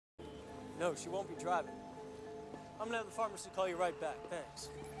No, she won't be driving. I'm gonna have the pharmacy call you right back, thanks.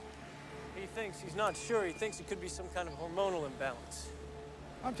 He's not sure. He thinks it could be some kind of hormonal imbalance.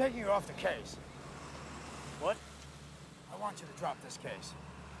 I'm taking you off the case. What? I want you to drop this case.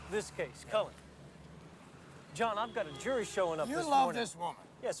 This case, Cullen. John, I've got a jury showing up You this love morning. this woman.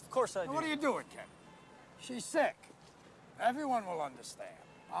 Yes, of course I do. Now, what are you doing, Ken? She's sick. Everyone will understand.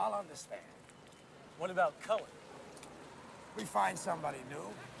 I'll understand. What about Cullen? We find somebody new.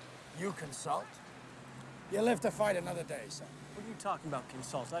 You consult. You live to fight another day, son. What are you talking about,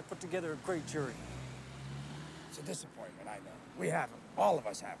 consult? I put together a great jury. It's a disappointment, I know. We have them. All of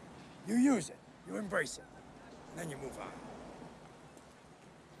us have them. You use it. You embrace it. And then you move on.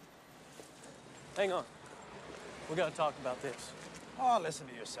 Hang on. We gotta talk about this. Oh, listen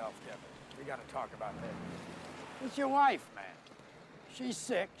to yourself, Kevin. We gotta talk about this. It's your wife, man. She's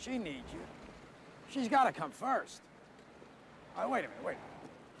sick. She needs you. She's gotta come first. Wait a minute, wait a minute.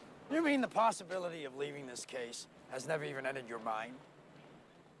 You mean the possibility of leaving this case has never even entered your mind?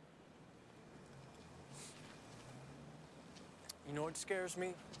 You know what scares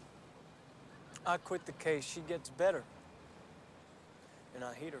me? I quit the case, she gets better. And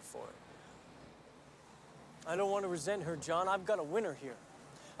I hate her for it. I don't want to resent her, John. I've got to win her here.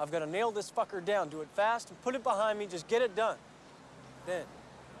 I've got to nail this fucker down, do it fast, and put it behind me, just get it done. Then,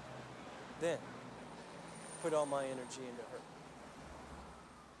 put all my energy into her.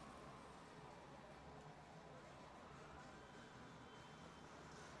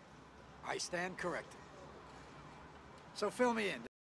 I stand corrected. So fill me in.